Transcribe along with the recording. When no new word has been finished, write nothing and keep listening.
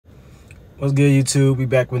What's good, YouTube? We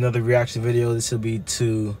back with another reaction video. This will be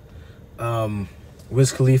to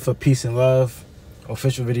Wiz Khalifa, Peace and Love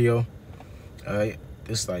official video.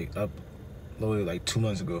 This like uploaded like 2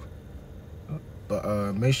 months ago.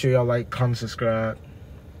 But make sure y'all like, comment, subscribe.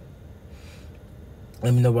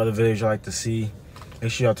 Let me know what other videos y'all like to see. Make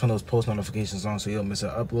sure y'all turn those post notifications on so you don't miss an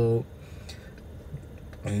upload.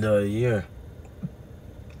 And yeah.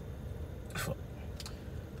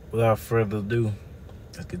 Without further ado,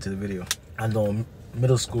 let's get to the video. I know in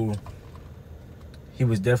middle school, he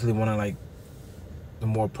was definitely one of like the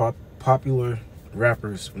more popular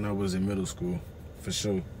rappers when I was in middle school, for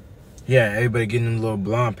sure. Yeah, everybody getting them little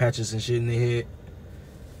blonde patches and shit in their head.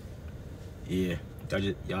 Yeah,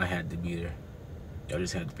 y'all had to be there. Y'all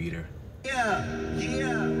just had to be there. Yeah.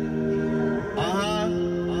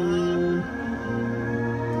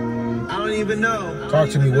 I don't even know. Talk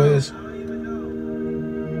to me, Wiz.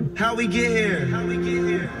 How we get here?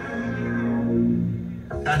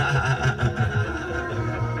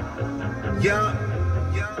 Yeah.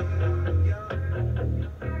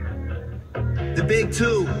 The big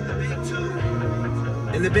two.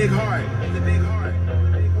 And the big heart.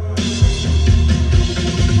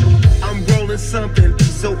 I'm rolling something,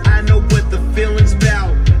 so I know what the feeling's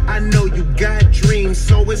about. I know you got dreams,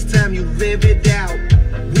 so it's time you live it out.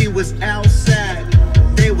 We was outside,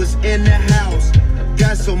 they was in the house.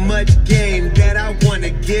 Got so much game that I wanna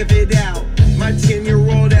give it out. My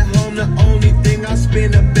 10-year-old at home, the only thing I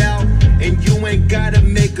spin about. And you ain't gotta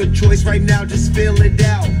make a choice right now, just fill it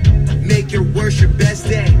out. Make your worst your best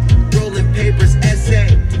day. Rolling papers,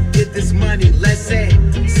 essay. Get this money, let's say.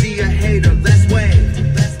 See a hater, let's wave.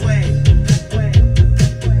 Let's wave.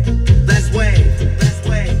 Let's wave. Let's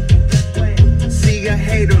wave. See a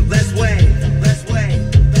hater, let's wave. Let's wave.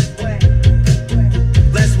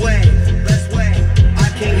 Let's wave. Let's wave. I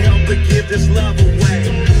can't help but give this love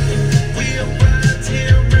away. We arrived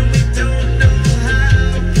here and we don't know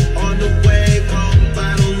how. On the way home,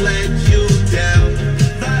 I don't let you down.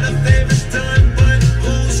 Lot of favors done, but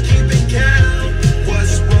who's keeping count?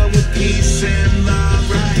 What's wrong with peace and love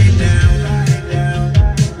right now?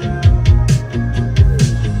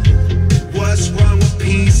 What's wrong with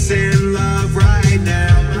peace and love right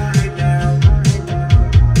now?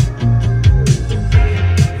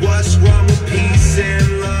 What's wrong with peace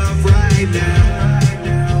and love right now?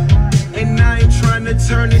 And I ain't trying to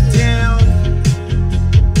turn it down.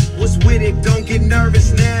 What's with it? Don't get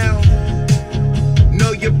nervous now.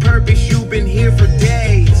 Know your purpose, you've been here for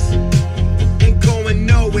days. Ain't going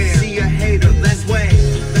nowhere. See a hater, let's wait.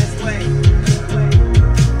 Let's wait.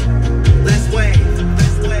 Let's wait.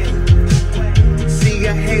 Let's wait. See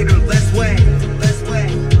a hater, let's wait. Let's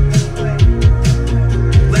wait.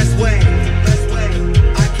 Let's wait. Let's wait.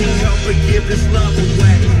 I can't help but give this love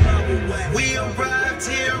away. We arrived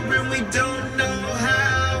here and we don't know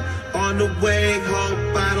how. On the way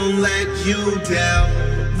home, I don't let you down.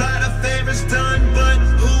 Lot of favors done, but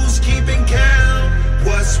who's keeping count?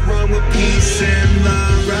 What's wrong with peace and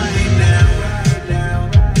love right now?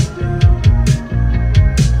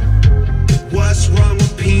 What's wrong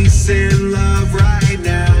with peace and love right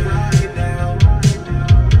now?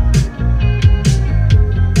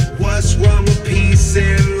 What's wrong with peace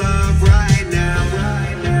and love right now?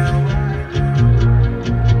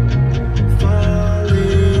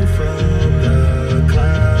 Falling from the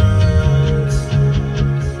clouds,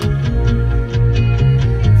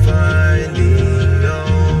 finding no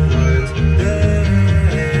one's there.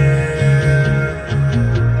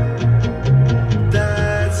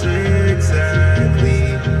 That's exactly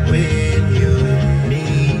when you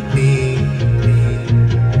need me.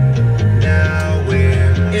 Now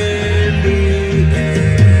we're in the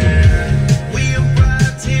air. We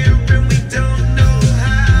arrived here and we don't know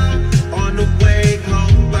how. On the way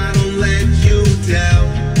home, I don't let you down.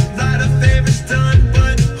 Lot of favors done,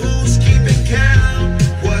 but who's keeping count?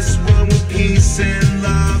 What's wrong with peace and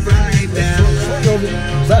love right now?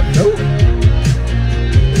 Is that note?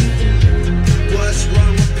 What's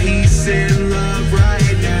wrong with peace and love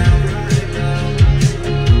right now?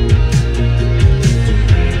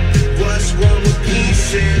 What's wrong with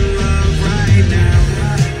peace and love right now?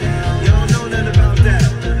 Y'all know nothing about that.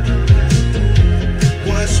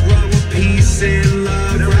 What's wrong with peace and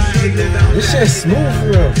love right now? This shit's smooth for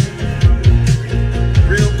real.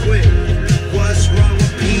 Real quick. What's wrong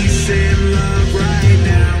with peace and love right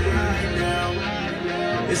now?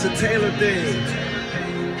 It's a Taylor thing.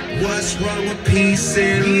 What's wrong with peace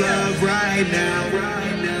and love right now?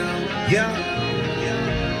 Yeah.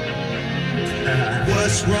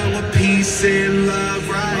 What's wrong with peace and love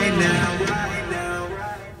right now?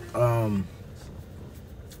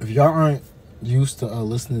 If y'all aren't used to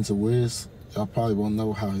listening to Wiz, y'all probably won't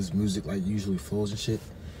know how his music like usually flows and shit.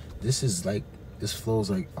 This flows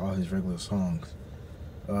like all his regular songs.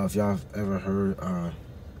 If y'all have ever heard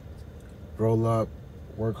Roll Up,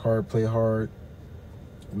 Work Hard, Play Hard,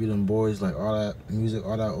 We Them Boys, like all that music,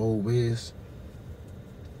 all that old Wiz,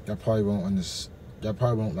 y'all probably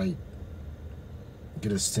won't like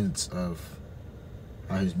get a sense of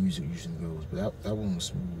how his music usually goes. But that one was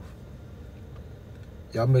smooth.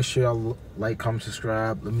 Y'all make sure y'all like, comment,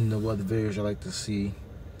 subscribe. Let me know what other videos y'all like to see.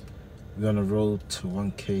 We're on the road to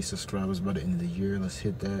 1K subscribers by the end of the year. Let's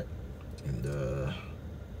hit that. And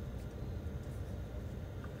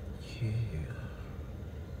yeah,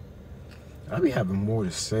 I'll be having more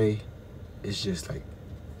to say. It's just like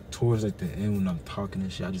towards like the end when I'm talking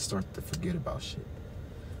and shit, I just start to forget about shit.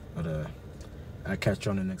 But I'll catch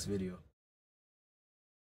you on the next video.